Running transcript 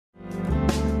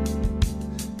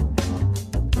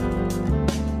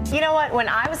You know what? When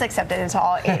I was accepted into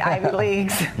all 8 Ivy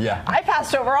Leagues, Yeah. I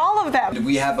passed over all of them.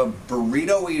 We have a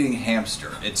burrito-eating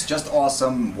hamster. It's just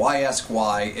awesome. Why ask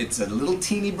why? It's a little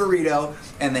teeny burrito,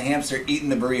 and the hamster eating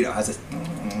the burrito has a...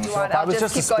 So if I was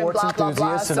just a sports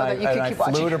enthusiast and I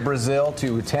flew to Brazil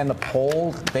to attend the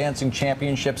pole dancing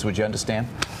championships, would you understand?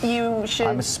 You should.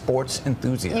 I'm a sports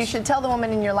enthusiast. You should tell the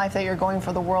woman in your life that you're going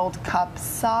for the World Cup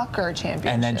soccer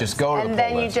championship. And then just go to the pole And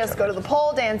then you dancing just go to the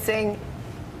pole dancing.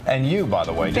 And you, by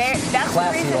the way, just That's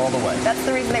classy the reason, all the way. That's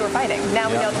the reason they were fighting. Now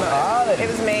we know the motive. It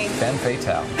was me. Ben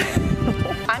Fatale.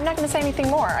 I'm not going to say anything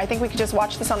more. I think we could just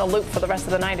watch this on a loop for the rest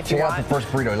of the night if you Check want. out the first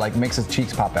burrito. It like makes his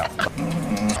cheeks pop out.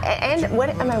 And what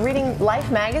am I reading? Life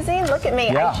magazine? Look at me.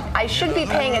 Yeah. I should be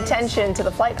paying attention to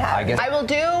the flight pattern. I will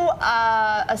do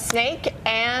a snake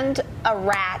and a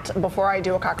rat before I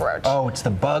do a cockroach. Oh, it's the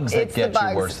bugs that get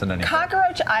you worse than anything.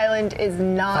 Cockroach Island is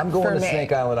not for me. I'm going to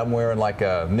Snake Island. I'm wearing like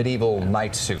a medieval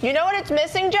knight suit. You know what it's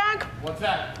missing, Jack? What's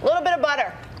that? A little bit of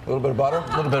butter. A little bit of butter?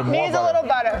 A little bit more Needs butter. a little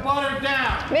butter. The butter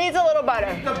down. Needs a little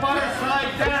butter. The butter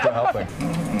slide down. Still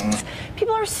helping.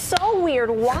 People are so weird.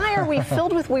 Why are we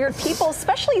filled with weird people,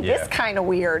 especially this kind of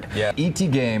weird? Yeah. E.T.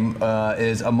 game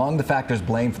is among the factors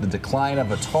blamed for the decline of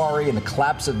Atari and the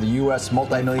collapse of the U.S.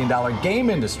 multi-million-dollar game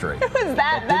industry. It was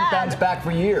that didn't bad. bounce back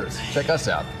for years. Check us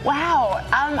out. Wow.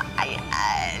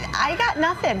 I got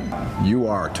nothing. You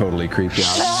are totally creeped out.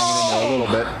 Hanging in there a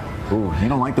little bit. Ooh, you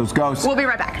don't like those ghosts. We'll be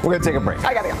right back. We're going to take a break.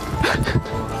 I gotta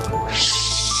go.